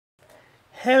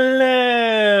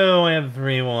Hello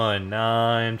everyone,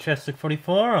 I'm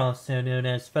Chester44, also known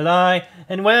as Falai,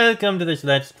 and welcome to this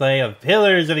Let's Play of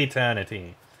Pillars of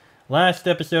Eternity. Last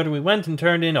episode we went and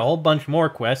turned in a whole bunch more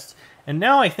quests, and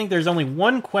now I think there's only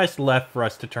one quest left for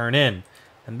us to turn in,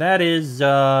 and that is,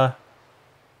 Verzano.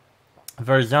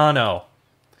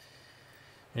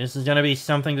 This is gonna be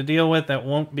something to deal with that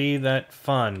won't be that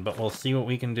fun, but we'll see what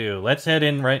we can do. Let's head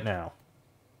in right now.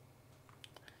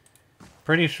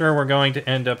 Pretty sure we're going to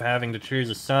end up having to choose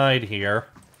a side here.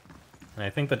 And I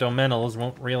think the Domenals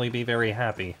won't really be very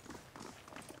happy.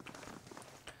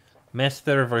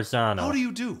 Mester Verzano. How do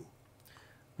you do?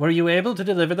 Were you able to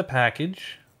deliver the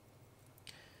package?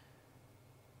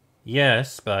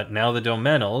 Yes, but now the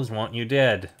Domenals want you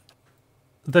dead.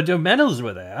 The Domenals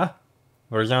were there?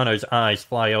 Verzano's eyes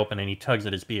fly open and he tugs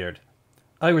at his beard.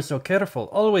 I was so careful,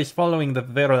 always following the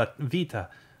Vera Vita.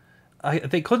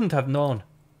 They couldn't have known.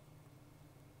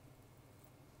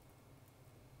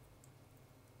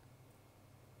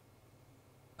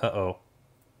 Uh-oh.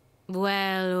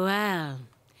 Well, well.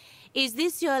 Is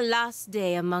this your last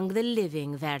day among the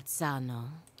living, Verzano?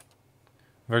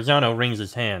 Verzano wrings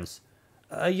his hands.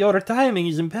 Your timing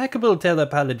is impeccable, Tella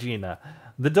Pallegina.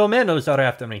 The Domenos are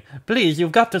after me. Please,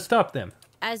 you've got to stop them.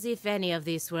 As if any of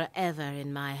this were ever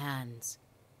in my hands.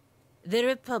 The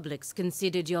Republic's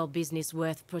considered your business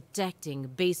worth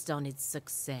protecting based on its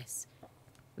success.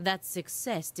 That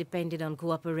success depended on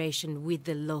cooperation with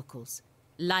the locals.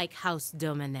 Like House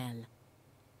Domenel.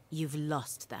 You've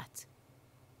lost that.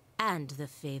 And the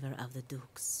favor of the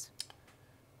Dukes.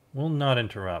 We'll not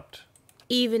interrupt.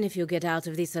 Even if you get out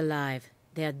of this alive,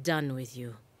 they're done with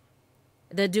you.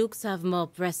 The Dukes have more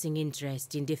pressing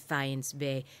interest in Defiance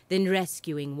Bay than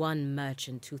rescuing one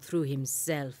merchant who threw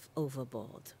himself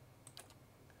overboard.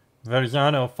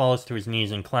 Verzano falls to his knees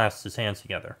and clasps his hands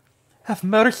together. Have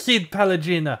mercy,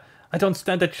 Pallegina! I don't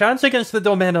stand a chance against the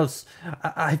Domenals.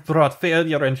 I've brought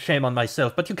failure and shame on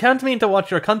myself, but you can't mean to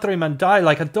watch your countryman die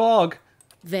like a dog.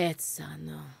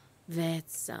 Verzano,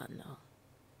 Verzano.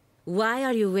 Why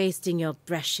are you wasting your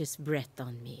precious breath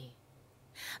on me?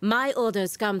 My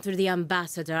orders come through the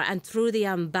ambassador, and through the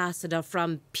ambassador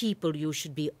from people you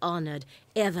should be honored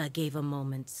ever gave a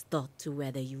moment's thought to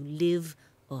whether you live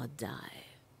or die.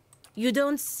 You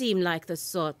don't seem like the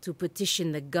sort to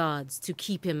petition the gods to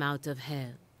keep him out of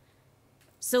hell.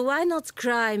 So why not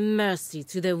cry mercy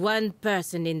to the one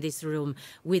person in this room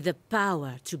with the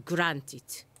power to grant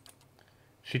it?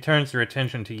 She turns her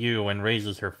attention to you and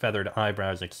raises her feathered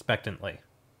eyebrows expectantly.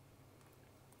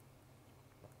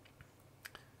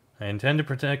 I intend to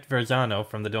protect Verzano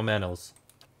from the Domenals.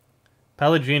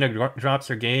 Pallegina drops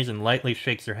her gaze and lightly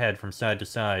shakes her head from side to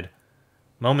side.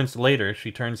 Moments later,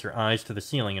 she turns her eyes to the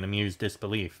ceiling in amused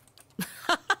disbelief.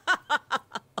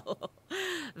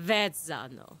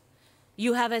 Verzano.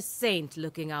 You have a saint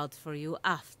looking out for you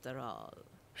after all.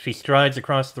 She strides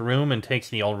across the room and takes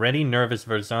the already nervous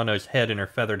Verzano's head in her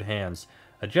feathered hands,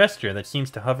 a gesture that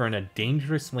seems to hover in a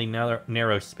dangerously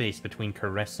narrow space between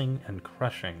caressing and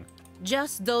crushing.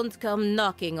 Just don't come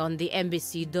knocking on the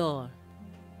embassy door.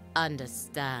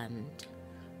 Understand?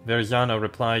 Verzano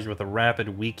replies with a rapid,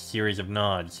 weak series of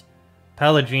nods.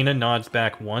 Pallegina nods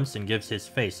back once and gives his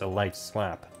face a light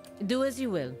slap. Do as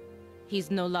you will. He's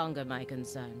no longer my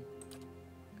concern.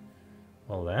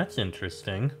 Well, that's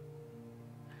interesting.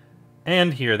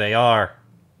 And here they are.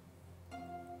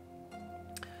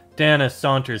 Dana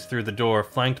saunters through the door,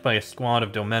 flanked by a squad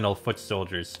of Domenal foot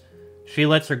soldiers. She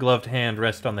lets her gloved hand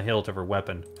rest on the hilt of her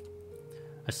weapon.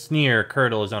 A sneer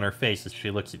curdles on her face as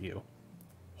she looks at you.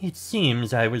 It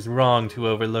seems I was wrong to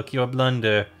overlook your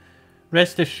blunder.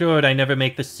 Rest assured I never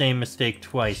make the same mistake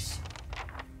twice.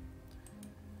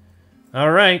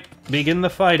 Alright, begin the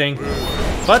fighting.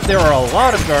 But there are a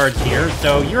lot of guards here,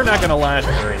 so you're not gonna last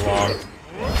very long.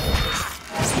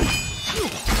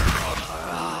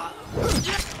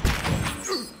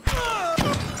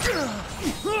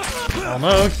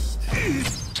 Almost.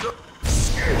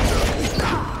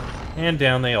 And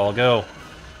down they all go.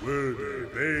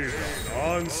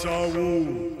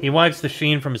 He wipes the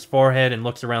sheen from his forehead and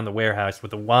looks around the warehouse with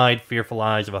the wide, fearful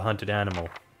eyes of a hunted animal.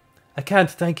 I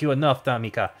can't thank you enough,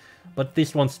 Damika, but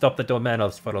this won't stop the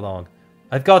Domenals for long.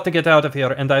 I've got to get out of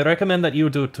here, and I recommend that you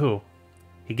do too.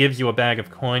 He gives you a bag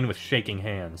of coin with shaking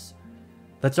hands.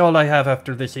 That's all I have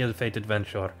after this ill-fated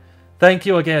venture. Thank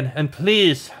you again, and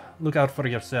please, look out for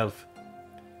yourself.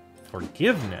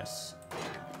 Forgiveness?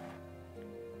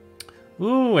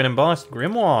 Ooh, an embossed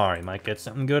grimoire. You might get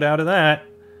something good out of that.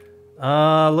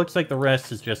 Looks like the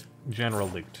rest is just general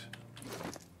loot.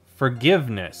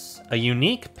 Forgiveness. A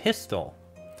unique pistol.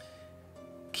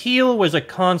 Keel was a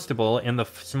constable in the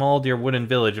small dear wooden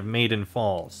village of Maiden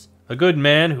Falls. A good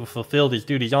man who fulfilled his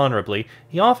duties honorably,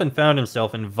 he often found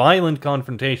himself in violent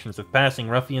confrontations with passing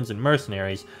ruffians and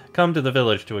mercenaries come to the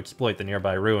village to exploit the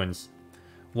nearby ruins.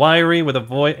 Wiry, with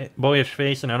a boyish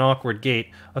face and an awkward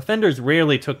gait, offenders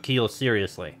rarely took Keel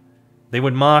seriously. They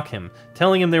would mock him,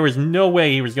 telling him there was no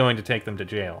way he was going to take them to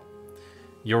jail.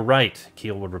 "You're right,"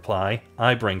 Keel would reply.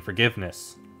 "I bring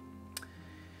forgiveness."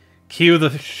 Cue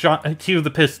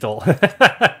the pistol.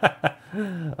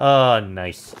 Ah,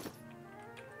 nice.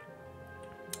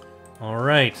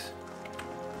 Alright.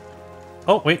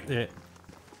 Oh, wait.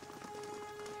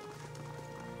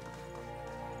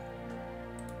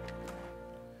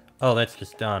 Oh, that's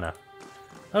just Donna.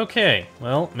 Okay,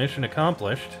 well, mission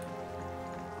accomplished.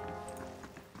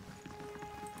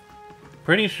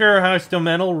 Pretty sure House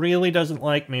Domenel really doesn't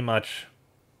like me much.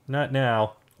 Not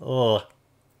now. Ugh.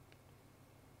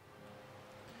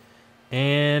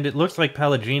 And it looks like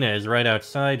Pallegina is right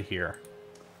outside here.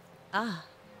 Ah,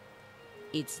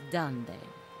 it's done then.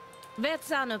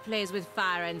 Vetsano plays with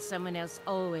fire and someone else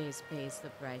always pays the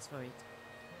price for it.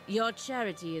 Your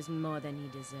charity is more than he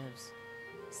deserves.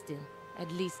 Still,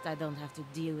 at least I don't have to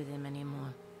deal with him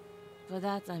anymore. For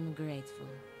that, I'm grateful.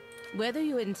 Whether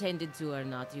you intended to or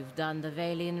not, you've done the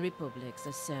Valian Republics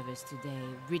a service today,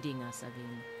 ridding us of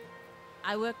him.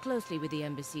 I work closely with the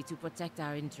embassy to protect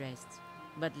our interests,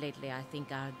 but lately I think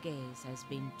our gaze has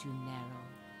been too narrow.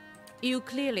 You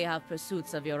clearly have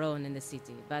pursuits of your own in the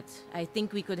city, but I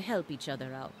think we could help each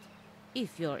other out.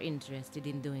 If you're interested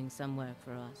in doing some work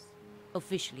for us.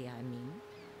 Officially, I mean.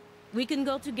 We can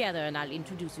go together and I'll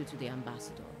introduce you to the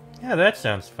ambassador. Yeah, that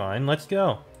sounds fine. Let's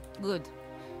go. Good.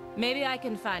 Maybe I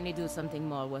can finally do something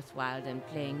more worthwhile than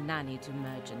playing nanny to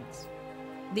merchants.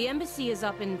 The embassy is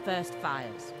up in First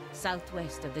Fires,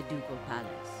 southwest of the Ducal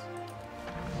Palace.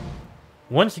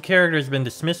 Once a character has been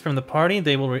dismissed from the party,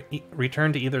 they will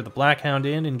return to either the Blackhound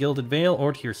Inn in Gilded Vale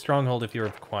or to your stronghold if you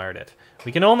have acquired it.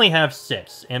 We can only have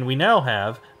 6, and we now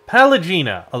have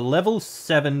Pallegina, a level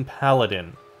 7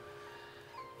 paladin.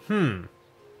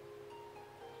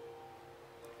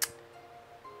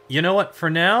 You know what? For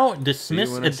now,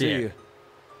 dismiss Adair.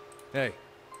 Hey,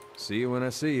 see you when I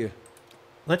see you.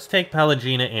 Let's take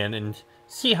Pallegina in and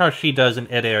see how she does in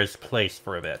Adair's place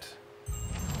for a bit.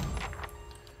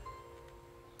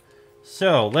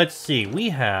 So, let's see. We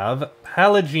have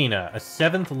Pallegina, a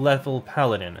 7th level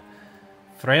paladin.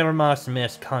 Freremas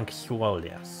mes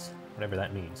conquisuolias. Whatever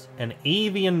that means. An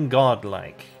avian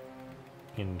godlike.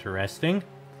 Interesting.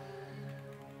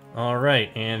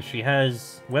 Alright, and she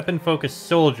has weapon-focused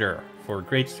soldier for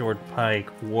greatsword, pike,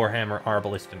 warhammer,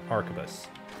 arbalist, and arquebus.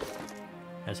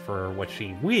 As for what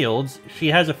she wields, she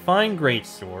has a fine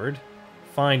greatsword,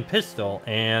 fine pistol,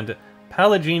 and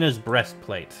Pallegina's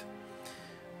breastplate.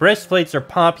 Breastplates are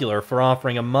popular for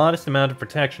offering a modest amount of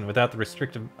protection without the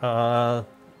restrictive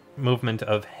movement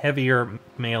of heavier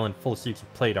mail and full suits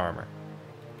of plate armor.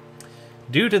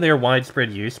 Due to their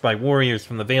widespread use by warriors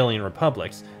from the Valian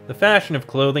Republics, the fashion of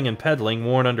clothing and peddling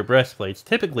worn under breastplates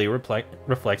typically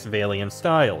reflects Valian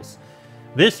styles.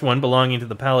 This one, belonging to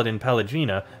the paladin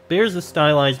Pallegina, bears a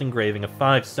stylized engraving of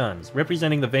 5 suns,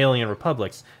 representing the Valian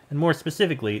Republics, and more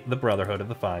specifically, the Brotherhood of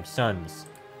the 5 Suns.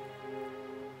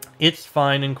 It's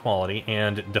fine in quality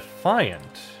and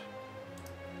defiant.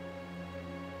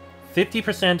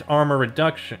 50%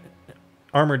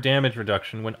 armor damage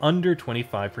reduction when under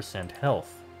 25%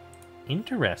 health.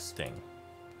 Interesting.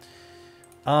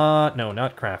 No,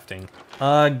 not crafting.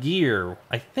 Gear.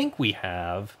 I think we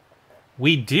have...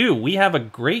 We do. We have a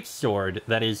greatsword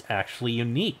that is actually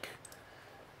unique.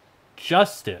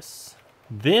 Justice.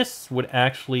 This would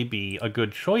actually be a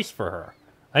good choice for her.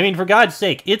 I mean, for God's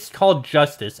sake, it's called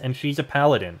Justice, and she's a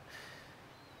paladin.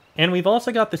 And we've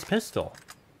also got this pistol,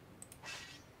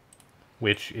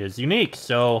 which is unique.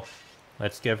 So,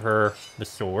 let's give her the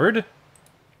sword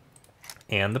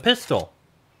and the pistol.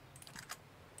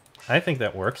 I think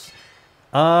that works.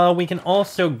 We can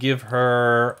also give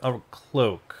her a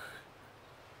cloak.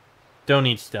 Don't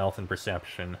need stealth and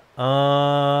perception.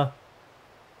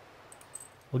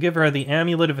 We'll give her the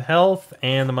Amulet of Health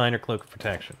and the Minor Cloak of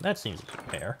Protection. That seems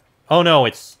fair. Oh no,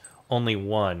 it's only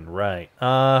one, right.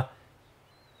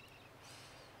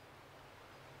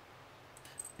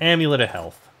 Amulet of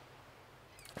Health.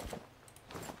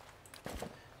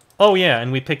 Oh yeah,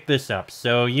 and we picked this up,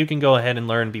 so you can go ahead and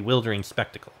learn Bewildering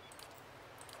Spectacle.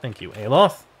 Thank you,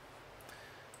 Aloth.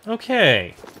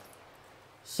 Okay.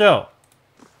 So,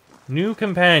 new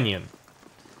companion.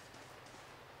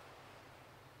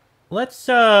 Let's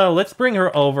bring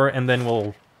her over, and then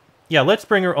we'll... Yeah, let's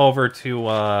bring her over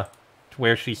to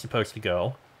where she's supposed to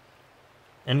go.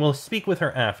 and we'll speak with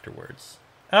her afterwards.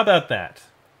 How about that?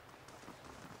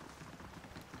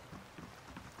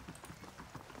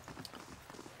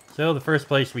 So the first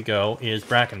place we go is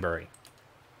Brackenbury.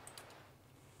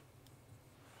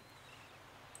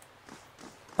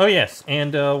 Oh yes,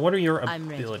 and what are your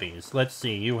abilities? Let's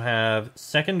see, you have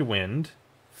Second Wind,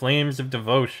 Flames of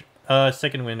Devotion.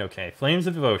 Second Wind, okay. Flames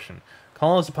of Devotion.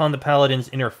 Calls upon the paladin's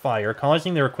inner fire,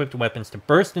 causing their equipped weapons to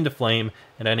burst into flame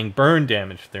and adding burn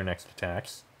damage to their next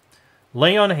attacks.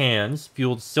 Lay on Hands,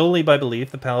 fueled solely by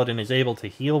belief the paladin is able to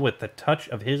heal with the touch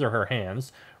of his or her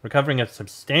hands, recovering a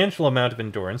substantial amount of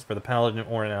endurance for the paladin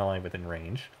or an ally within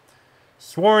range.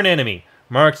 Sworn Enemy.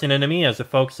 Marks an enemy as the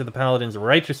focus of the paladin's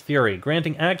righteous fury,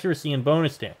 granting accuracy and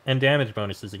and damage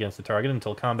bonuses against the target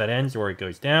until combat ends or it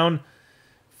goes down.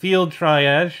 Field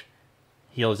Triage.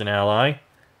 Heals an ally.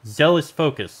 Zealous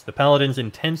Focus. The paladin's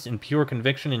intense and pure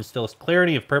conviction instills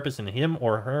clarity of purpose in him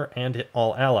or her and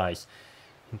all allies,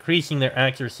 increasing their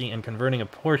accuracy and converting a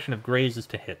portion of grazes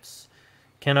to hits.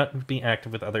 Cannot be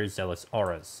active with other zealous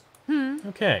auras.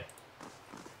 Okay.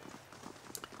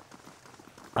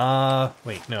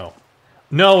 Wait, no.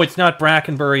 No, it's not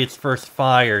Brackenbury, it's First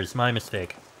Fires. My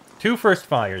mistake. 2 First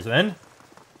Fires, then.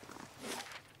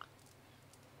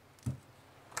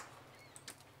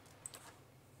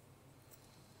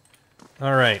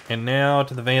 Alright, and now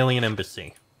to the Valian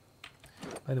Embassy.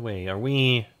 By the way, are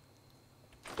we...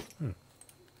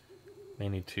 May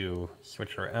need to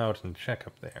switch her out and check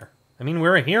up there. I mean,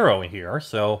 we're a hero here,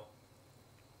 so...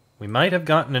 We might have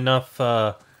gotten enough,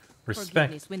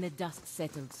 respect. When the dust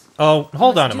settles. Oh,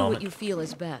 hold on a moment. Do what you feel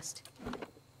is best.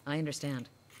 I understand.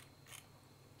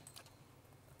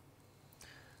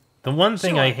 The one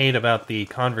thing I hate about the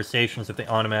conversations that they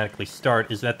automatically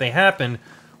start is that they happen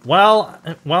while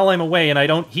I'm away and I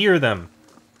don't hear them.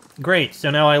 Great, so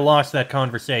now I lost that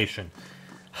conversation.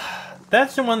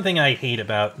 That's the one thing I hate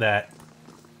about that.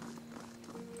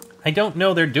 I don't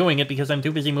know they're doing it because I'm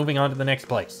too busy moving on to the next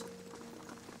place.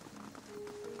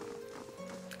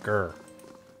 Grr.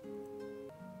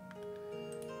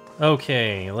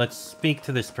 Okay, let's speak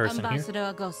to this person Ambassador here.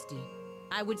 Augusti,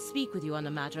 I would speak with you on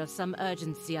a matter of some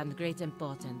urgency and great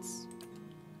importance.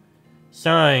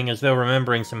 Sighing as though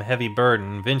remembering some heavy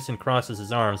burden, Vincent crosses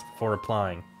his arms before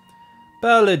replying.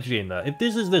 Pallegina, if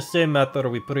this is the same matter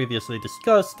we previously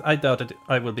discussed, I doubt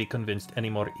I will be convinced any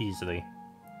more easily.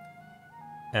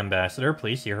 Ambassador,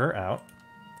 please hear her out.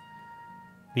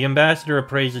 The ambassador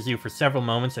appraises you for several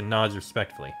moments and nods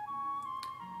respectfully.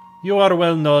 You are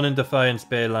well known in Defiance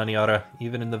Bay, Laniara,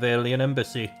 even in the Valian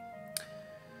Embassy.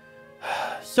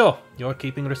 So, you're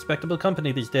keeping respectable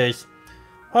company these days.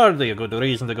 Hardly a good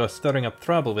reason to go stirring up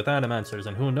trouble with animancers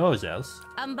and who knows else.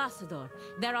 Ambassador,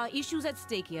 there are issues at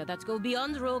stake here that go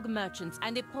beyond rogue merchants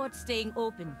and a port staying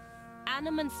open.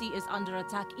 Animancy is under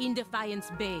attack in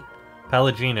Defiance Bay.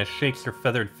 Pallegina shakes her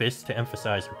feathered fist to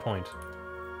emphasize her point.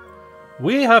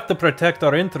 We have to protect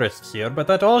our interests here, but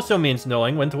that also means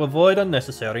knowing when to avoid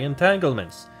unnecessary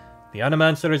entanglements. The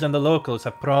animancers and the locals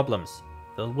have problems.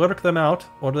 They'll work them out,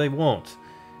 or they won't.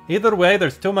 Either way,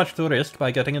 there's too much to risk by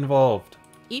getting involved.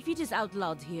 If it is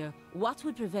outlawed here, what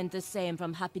would prevent the same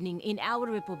from happening in our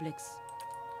republics?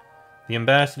 The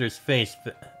ambassador's face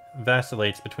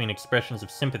vacillates between expressions of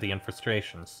sympathy and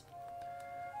frustrations.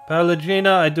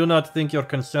 Pallegina, I do not think your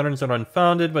concerns are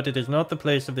unfounded, but it is not the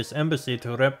place of this embassy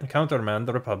to countermand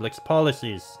the Republic's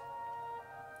policies.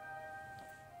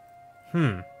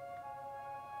 If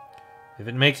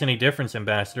it makes any difference,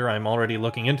 Ambassador, I'm already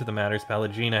looking into the matters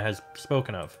Pallegina has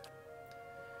spoken of.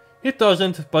 It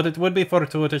doesn't, but it would be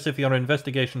fortuitous if your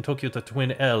investigation took you to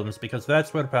Twin Elms, because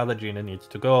that's where Pallegina needs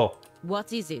to go.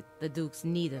 What is it the Dukes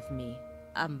need of me,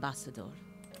 Ambassador?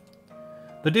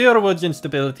 The Deerwood's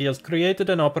instability has created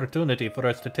an opportunity for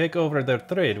us to take over their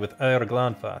trade with Aer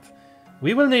Glanfath.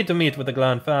 We will need to meet with the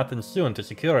Glanfathans soon to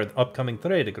secure upcoming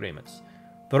trade agreements.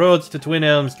 The roads to Twin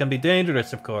Elms can be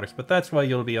dangerous, of course, but that's why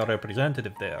you'll be our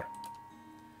representative there.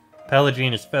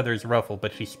 Pallegina's feathers ruffle,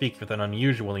 but she speaks with an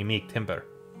unusually meek timbre.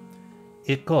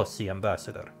 It costs the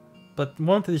Ambassador, but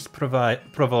won't this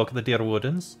provoke the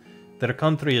Deerwoodans? Their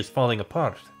country is falling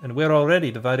apart, and we're already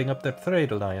dividing up their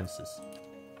trade alliances.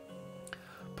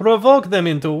 Provoke them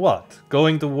into what?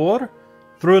 Going to war?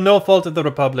 Through no fault of the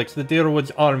Republic's, the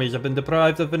Deerwood's armies have been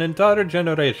deprived of an entire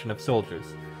generation of soldiers.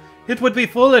 It would be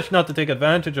foolish not to take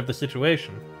advantage of the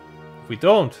situation. If we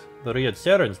don't, the Riad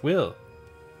Serans will.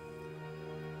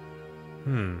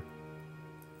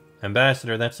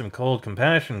 Ambassador, that's some cold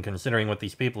compassion considering what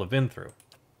these people have been through.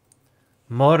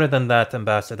 More than that,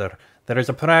 Ambassador, there is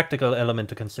a practical element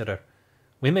to consider.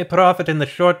 We may profit in the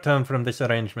short term from this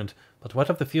arrangement, but what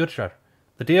of the future?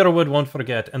 The Deerwood won't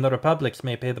forget, and the Republics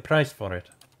may pay the price for it.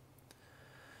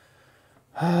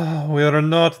 We are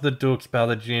not the Duke's,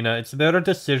 Pallegina. It's their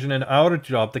decision and our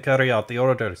job to carry out the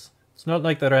orders. It's not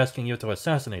like they're asking you to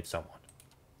assassinate someone.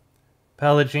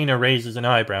 Pallegina raises an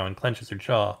eyebrow and clenches her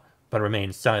jaw, but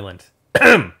remains silent.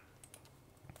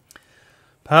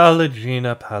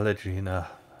 Pallegina, Pallegina.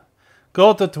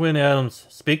 Go to Twin Elms,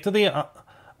 speak to the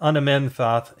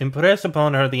Amenfath, impress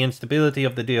upon her the instability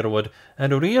of the Deerwood,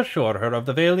 and reassure her of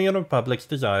the Valian Republic's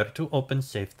desire to open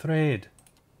safe trade.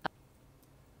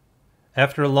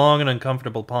 After a long and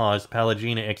uncomfortable pause,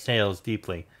 Pallegina exhales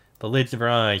deeply, the lids of her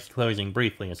eyes closing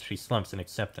briefly as she slumps in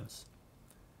acceptance.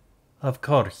 Of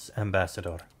course,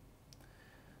 Ambassador.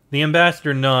 The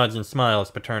ambassador nods and smiles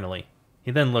paternally.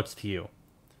 He then looks to you.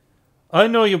 I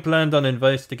know you planned on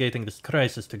investigating this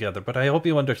crisis together, but I hope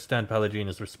you understand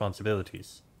Pallegina's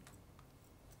responsibilities.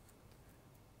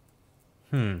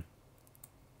 I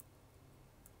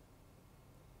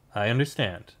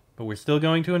understand, but we're still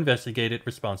going to investigate it,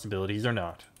 responsibilities or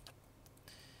not.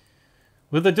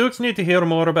 Will the Dukes need to hear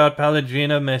more about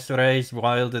Pallegina Messeray's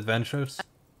wild adventures?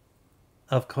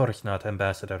 Of course not,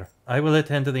 Ambassador. I will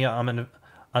attend to the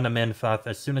Amenfath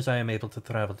as soon as I am able to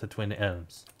travel to Twin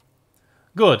Elms.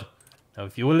 Good. Now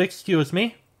if you will excuse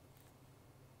me.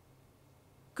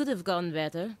 Could have gone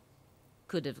better.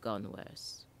 Could have gone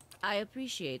worse. I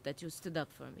appreciate that you stood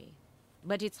up for me.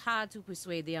 But it's hard to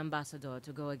persuade the Ambassador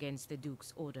to go against the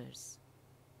Duke's orders.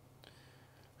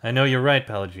 I know you're right,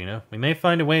 Pallegina. We may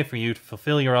find a way for you to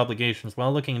fulfill your obligations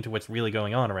while looking into what's really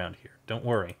going on around here. Don't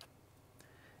worry.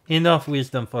 Enough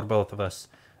wisdom for both of us.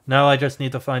 Now I just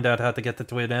need to find out how to get to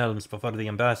Twin Elms before the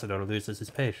Ambassador loses his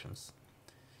patience.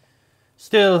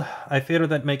 Still, I fear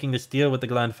that making this deal with the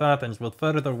Glanfathans will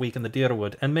further weaken the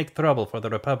Deerwood and make trouble for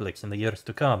the Republics in the years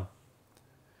to come.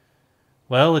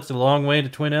 Well, it's a long way to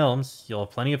Twin Elms. You'll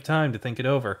have plenty of time to think it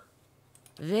over.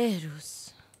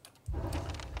 Verus.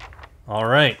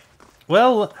 Alright.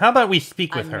 Well, how about we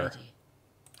speak with I'm her? ready.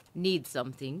 Need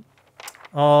something?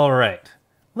 Alright.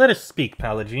 Let us speak,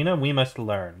 Pallegina. We must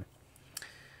learn.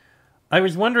 I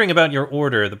was wondering about your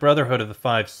order, the Brotherhood of the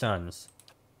Five Sons.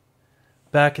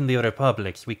 Back in the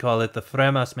Republics, we call it the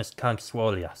Fremas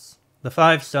Meskankswolias. The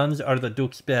Five Sons are the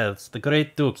Dukes Bells, the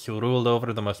great dukes who ruled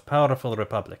over the most powerful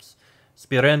republics.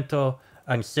 Spirento,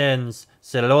 Angsens,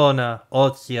 Selona,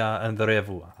 Otsia, and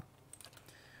Revua.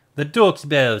 The Dukes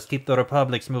Bells keep the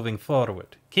republics moving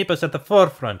forward, keep us at the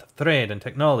forefront of trade and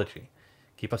technology,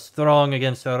 keep us strong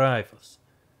against our rivals.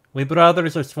 We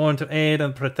brothers are sworn to aid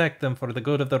and protect them for the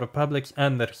good of the republics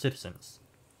and their citizens.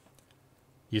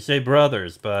 You say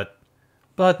brothers, but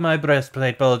my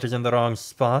breastplate bulges in the wrong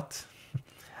spot.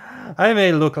 I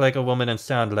may look like a woman and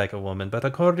sound like a woman, but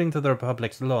according to the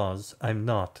republic's laws, I'm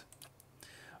not.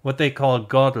 What they call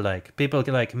godlike, people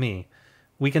like me.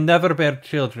 We can never bear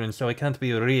children, so we can't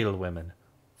be real women,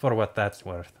 for what that's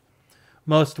worth.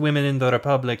 Most women in the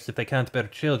republics, if they can't bear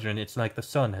children, it's like the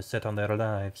sun has set on their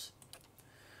lives.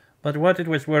 But what it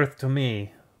was worth to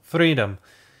me, freedom.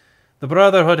 The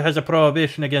Brotherhood has a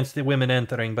prohibition against the women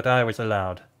entering, but I was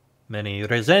allowed. Many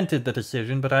resented the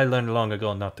decision, but I learned long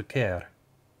ago not to care.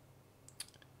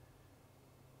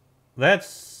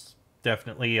 That's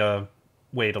definitely a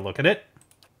way to look at it.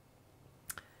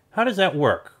 How does that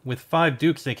work? With 5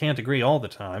 dukes, they can't agree all the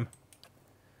time.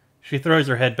 She throws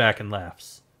her head back and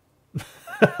laughs.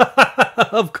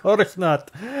 Of course not.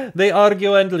 They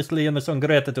argue endlessly in the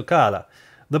Songreta Ducala.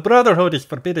 The Brotherhood is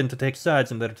forbidden to take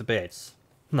sides in their debates.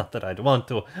 Not that I'd want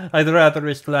to. I'd rather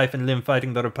risk life and limb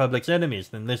fighting the Republic's enemies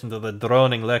than listen to the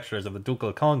droning lectures of the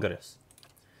Ducal Congress.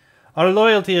 Our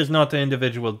loyalty is not to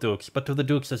individual dukes, but to the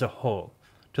dukes as a whole,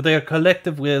 to their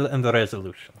collective will and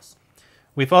resolutions.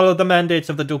 We follow the mandates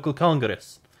of the Ducal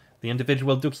Congress. The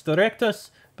individual dukes direct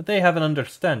us, but they have an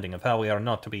understanding of how we are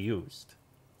not to be used.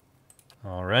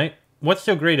 Alright. What's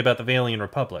so great about the Valian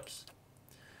Republics?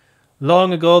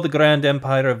 Long ago, the Grand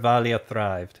Empire of Valia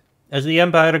thrived. As the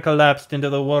Empire collapsed into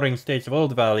the warring states of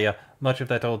Old Valia, much of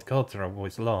that old culture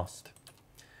was lost.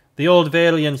 The Old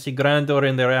Valians see grandeur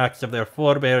in their acts of their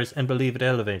forebears and believe it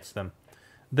elevates them.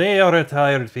 They are a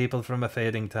tired people from a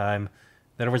fading time.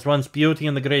 There was once beauty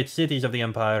in the great cities of the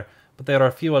Empire, but there are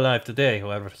few alive today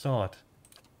who ever saw it.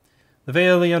 The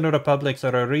Valian Republics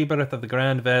are a rebirth of the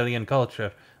Grand Valian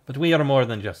culture, but we are more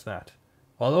than just that.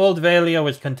 While Old Valia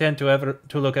was content to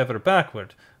look ever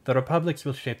backward, the Republics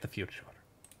will shape the future.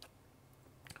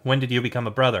 When did you become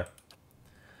a brother?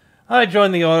 I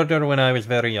joined the Order when I was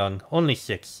very young, only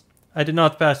 6. I did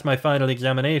not pass my final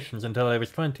examinations until I was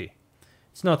 20.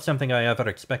 It's not something I ever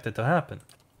expected to happen.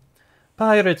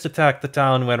 Pirates attacked the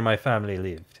town where my family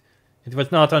lived. It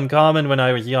was not uncommon when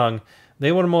I was young.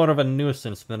 They were more of a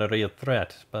nuisance than a real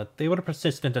threat, but they were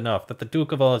persistent enough that the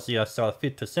Duke of Ozia saw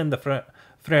fit to send the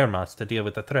Freremas to deal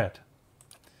with the threat.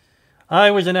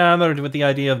 I was enamored with the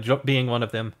idea of being one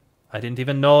of them. I didn't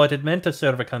even know what it meant to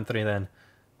serve a country then.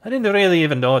 I didn't really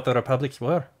even know what the republics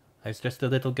were. I was just a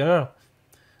little girl.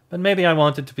 But maybe I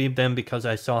wanted to be them because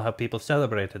I saw how people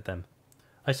celebrated them.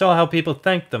 I saw how people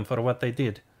thanked them for what they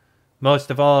did.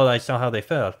 Most of all, I saw how they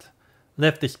felt.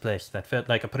 Left this place that felt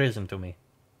like a prison to me.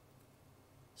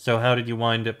 So how did you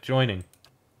wind up joining?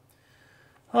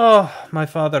 Oh, my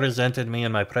father resented me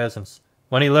and my presence.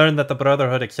 When he learned that the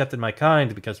Brotherhood accepted my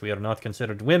kind because we are not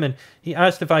considered women, he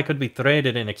asked if I could be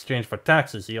traded in exchange for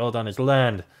taxes he owed on his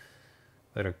land.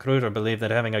 The recruiter believed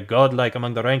that having a godlike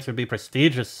among the ranks would be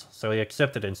prestigious, so he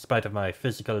accepted in spite of my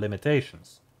physical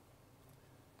limitations.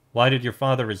 Why did your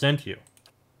father resent you?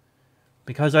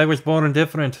 Because I was born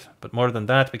different, but more than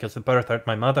that, because the birth hurt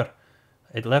my mother.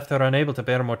 It left her unable to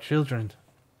bear more children.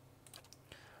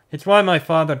 It's why my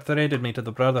father traded me to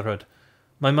the Brotherhood.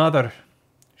 My mother,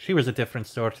 she was a different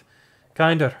sort.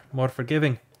 Kinder, more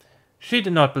forgiving. She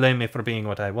did not blame me for being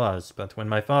what I was, but when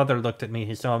my father looked at me,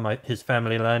 he saw his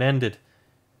family line ended.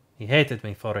 He hated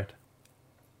me for it.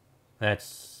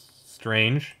 That's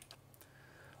strange.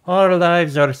 Our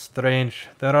lives are strange.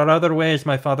 There are other ways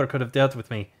my father could have dealt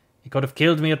with me. He could have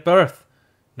killed me at birth.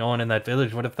 No one in that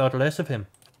village would have thought less of him.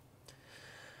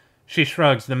 She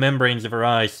shrugs, the membranes of her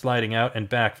eyes sliding out and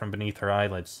back from beneath her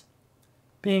eyelids.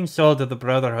 Being sold to the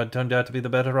Brotherhood turned out to be the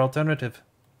better alternative.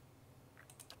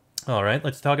 Alright,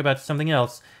 let's talk about something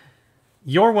else.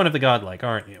 You're one of the godlike,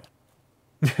 aren't you?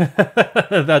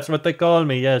 That's what they call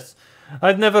me, yes.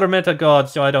 I've never met a god,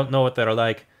 so I don't know what they're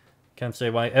like. Can't say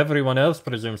why everyone else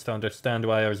presumes to understand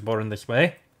why I was born this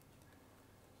way.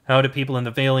 How do people in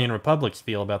the Valian Republics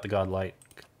feel about the godlike?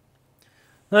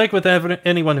 Like with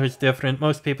anyone who's different,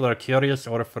 most people are curious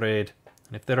or afraid.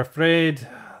 And if they're afraid,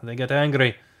 they get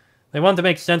angry. They want to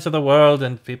make sense of the world,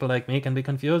 and people like me can be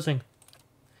confusing.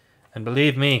 And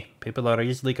believe me, people are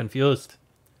easily confused.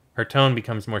 Her tone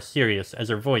becomes more serious as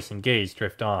her voice and gaze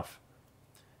drift off.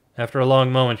 After a long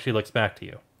moment, she looks back to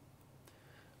you.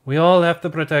 We all have to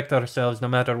protect ourselves no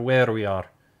matter where we are.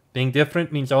 Being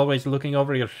different means always looking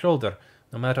over your shoulder,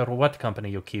 no matter what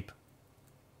company you keep.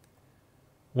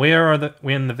 Where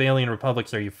in the Valian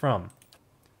Republics are you from?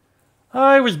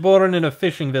 I was born in a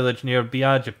fishing village near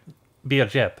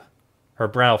Biajep. Her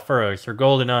brow furrows, her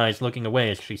golden eyes looking away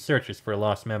as she searches for a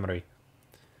lost memory.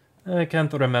 I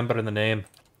can't remember the name.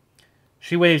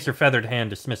 She waves her feathered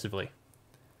hand dismissively.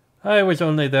 I was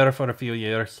only there for a few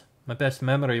years. My best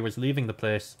memory was leaving the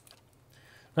place.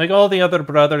 Like all the other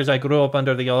brothers, I grew up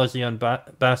under the Ozian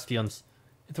bastions.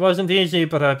 It wasn't easy,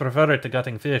 but I prefer it to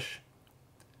gutting fish.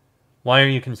 Why are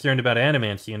you concerned about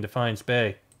animancy in Defiance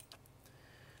Bay?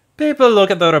 People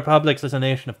look at the republics as a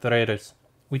nation of traders.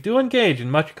 We do engage in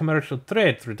much commercial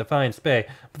trade through Defiance Bay,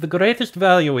 but the greatest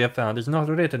value we have found is not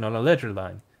written on a ledger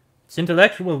line. It's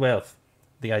intellectual wealth,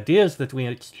 the ideas that we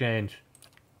exchange.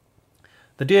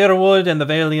 The Deerwood and the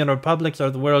Valian Republics are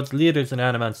the world's leaders in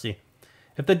animancy.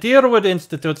 If the Deerwood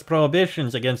institutes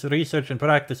prohibitions against research and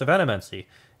practice of animancy,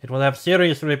 it will have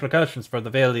serious repercussions for the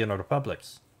Valian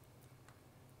Republics.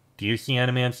 Do you see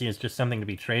animancy as just something to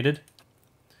be traded?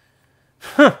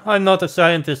 I'm not a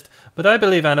scientist, but I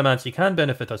believe animancy can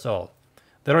benefit us all.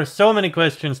 There are so many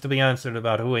questions to be answered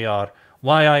about who we are,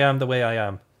 why I am the way I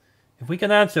am. If we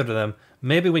can answer them,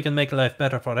 maybe we can make life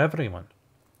better for everyone.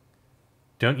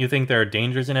 Don't you think there are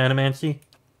dangers in animancy?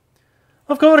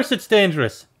 Of course it's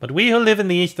dangerous, but we who live in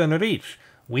the Eastern Reach,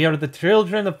 we are the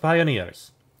children of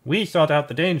pioneers. We sought out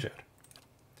the danger.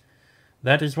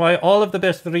 That is why all of the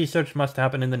best research must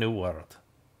happen in the New World.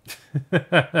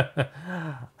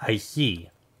 I see.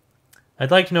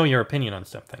 I'd like to know your opinion on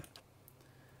something.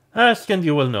 Ask and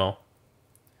you will know.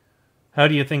 How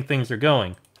do you think things are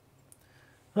going?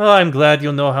 Oh, I'm glad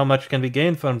you'll know how much can be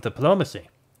gained from diplomacy.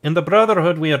 In the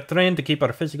Brotherhood, we are trained to keep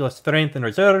our physical strength in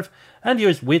reserve and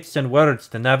use wits and words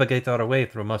to navigate our way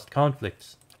through most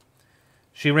conflicts.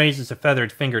 She raises a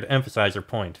feathered finger to emphasize her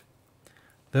point.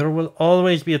 There will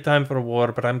always be a time for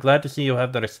war, but I'm glad to see you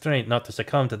have the restraint not to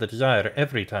succumb to the desire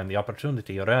every time the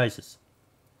opportunity arises.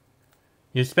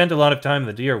 You spent a lot of time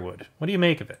in the Deerwood. What do you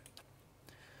make of it?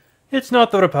 It's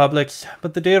not the Republic's,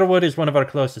 but the Deerwood is one of our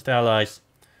closest allies.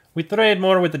 We trade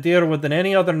more with the Deerwood than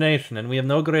any other nation, and we have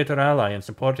no greater ally in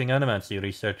supporting animancy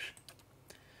research.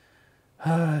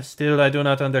 Still, I do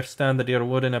not understand the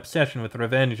Deerwood obsession with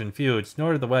revenge and feuds,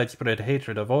 nor the widespread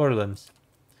hatred of Orlans.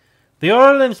 The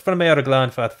Orlans from Mayor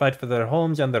Glanfat fight for their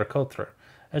homes and their culture,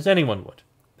 as anyone would.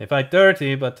 They fight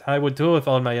dirty, but I would too if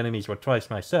all my enemies were twice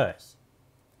my size.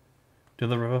 Do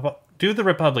Do the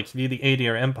Republics view the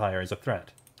Adir Empire as a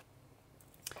threat?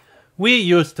 We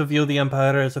used to view the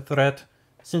Empire as a threat.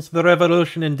 Since the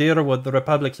revolution in Deerwood, the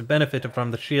Republics have benefited from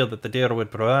the shield that the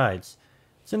Deerwood provides.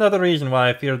 It's another reason why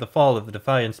I fear the fall of the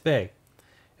Defiance Bay.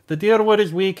 If the Deerwood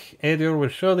is weak, Adir will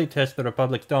surely test the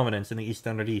Republic's dominance in the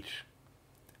Eastern Reach.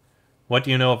 What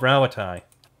do you know of Rawatai?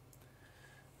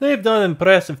 They've done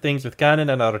impressive things with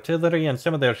cannon and artillery, and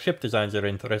some of their ship designs are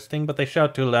interesting, but they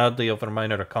shout too loudly over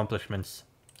minor accomplishments.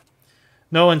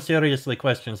 No one seriously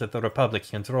questions that the Republics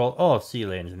control all sea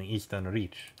lanes in the Eastern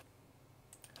Reach.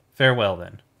 Farewell,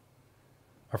 then.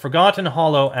 A Forgotten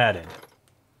Hollow added.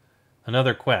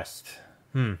 Another quest.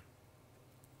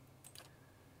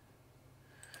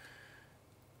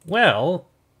 Well,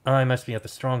 I must be at the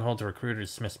stronghold to recruit or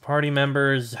dismiss party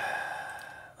members.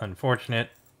 Unfortunate.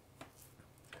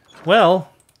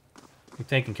 Well, we've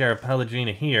taken care of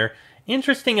Pallegina here.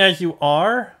 Interesting as you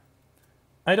are,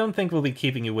 I don't think we'll be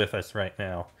keeping you with us right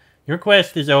now. Your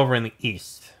quest is over in the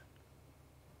east.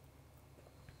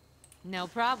 No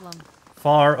problem.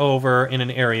 Far over in an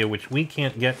area which we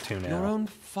can't get to now. Your own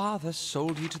father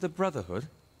sold you to the Brotherhood?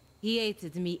 He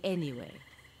hated me anyway.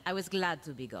 I was glad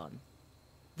to be gone.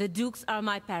 The Dukes are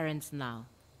my parents now.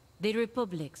 The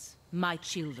Republics, my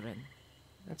children.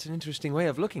 That's an interesting way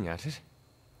of looking at it.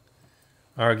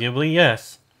 Arguably,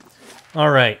 yes.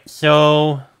 Alright,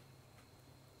 so...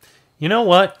 You know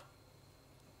what?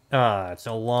 It's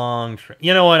a long trip.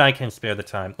 You know what? I can spare the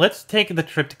time. Let's take the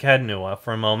trip to Cadnua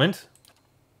for a moment.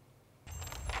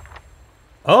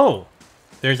 Oh!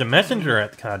 There's a messenger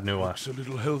at Cadnua. Looks a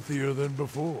little healthier than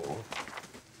before.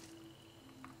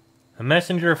 A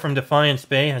messenger from Defiance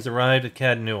Bay has arrived at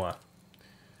Cadnua.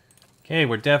 Okay,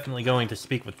 we're definitely going to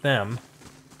speak with them.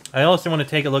 I also want to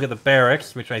take a look at the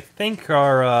barracks, which I think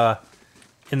are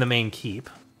in the main keep.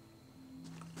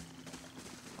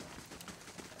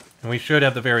 And we should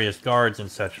have the various guards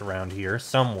and such around here,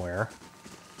 somewhere.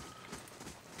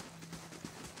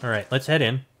 Alright, let's head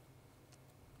in.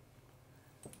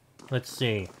 Let's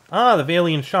see. Ah, the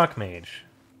Valian Shock Mage.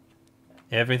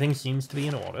 Everything seems to be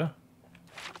in order.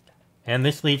 And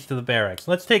this leads to the barracks.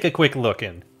 Let's take a quick look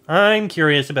in. I'm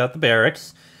curious about the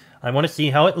barracks. I want to see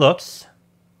how it looks.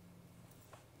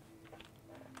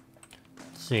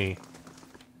 Let's see.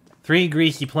 3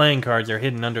 greasy playing cards are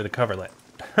hidden under the coverlet.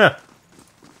 Huh.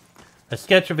 A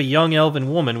sketch of a young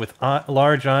elven woman with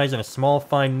large eyes and a small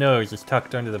fine nose is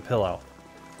tucked under the pillow.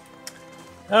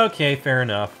 Okay, fair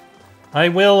enough. I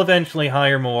will eventually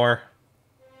hire more.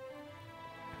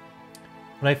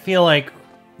 But I feel like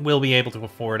we'll be able to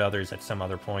afford others at some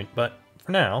other point. But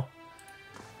for now,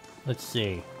 let's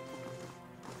see.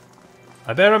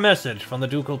 I bear a message from the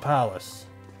Ducal Palace.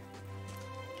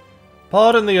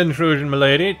 Pardon the intrusion,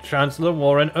 milady. Chancellor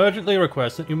Warren urgently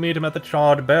requests that you meet him at the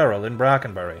Charred Barrel in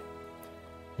Brackenbury.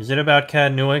 Is it about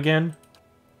Cadnua again?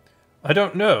 I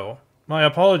don't know. My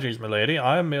apologies, milady.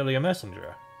 I am merely a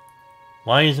messenger.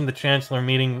 Why isn't the Chancellor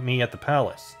meeting me at the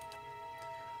palace?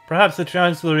 Perhaps the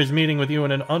Chancellor is meeting with you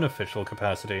in an unofficial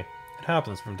capacity. It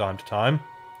happens from time to time.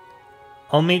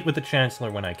 I'll meet with the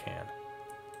Chancellor when I can.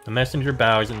 The messenger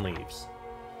bows and leaves.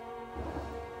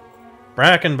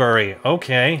 Brackenbury.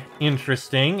 Okay.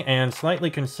 Interesting and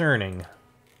slightly concerning.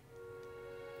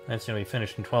 That's going to be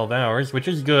finished in 12 hours, which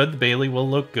is good. The Bailey will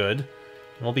look good. And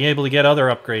we'll be able to get other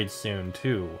upgrades soon,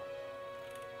 too.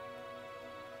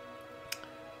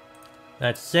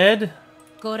 That said...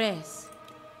 Gores.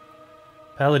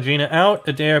 Pallegina out,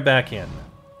 Adair back in.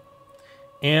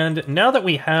 And now that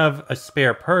we have a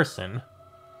spare person...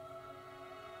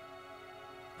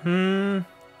 That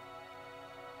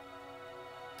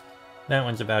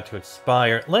one's about to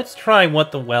expire. Let's try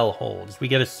what the well holds. We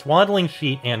get a swaddling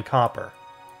sheet and copper.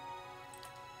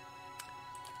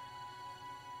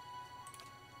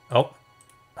 Oh.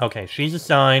 Okay, she's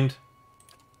assigned.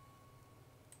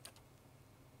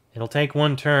 It'll take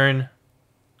 1 turn.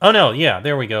 Oh no, yeah,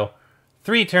 there we go.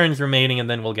 3 turns remaining and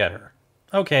then we'll get her.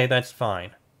 Okay, that's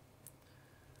fine.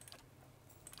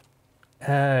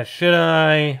 Should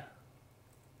I...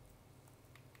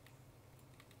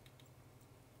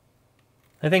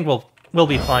 I think we'll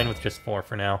be fine with just 4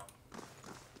 for now.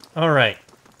 Alright.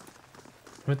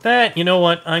 With that, you know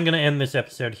what? I'm going to end this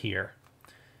episode here.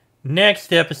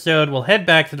 Next episode, we'll head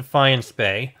back to Defiance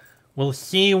Bay. We'll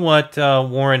see what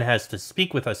Warren has to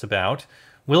speak with us about.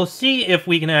 We'll see if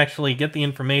we can actually get the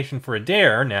information for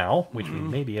Adair now, which we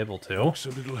may be able to. Looks a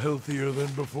little healthier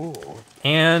than before.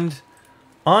 And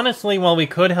honestly, while we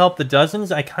could help the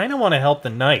Dozens, I kind of want to help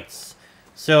the Knights.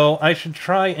 So I should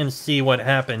try and see what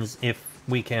happens if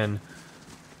we can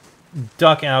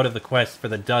duck out of the quest for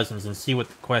the Dozens and see what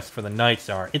the quest for the Knights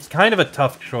are. It's kind of a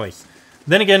tough choice.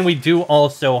 Then again, we do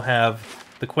also have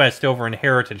the quest over in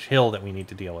Heritage Hill that we need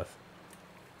to deal with.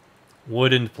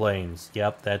 Wooden Plains.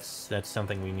 Yep, that's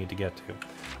something we need to get to.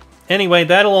 Anyway,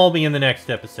 that'll all be in the next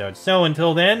episode. So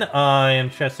until then, I am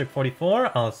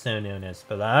Chester44, also known as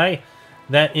Palai.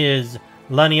 That is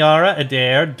Laniara,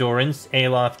 Adair, Dorrance,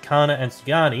 Aloth, Kana, and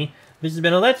Sigani. This has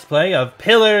been a Let's Play of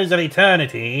Pillars of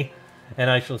Eternity, and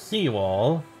I shall see you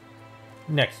all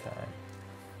next time.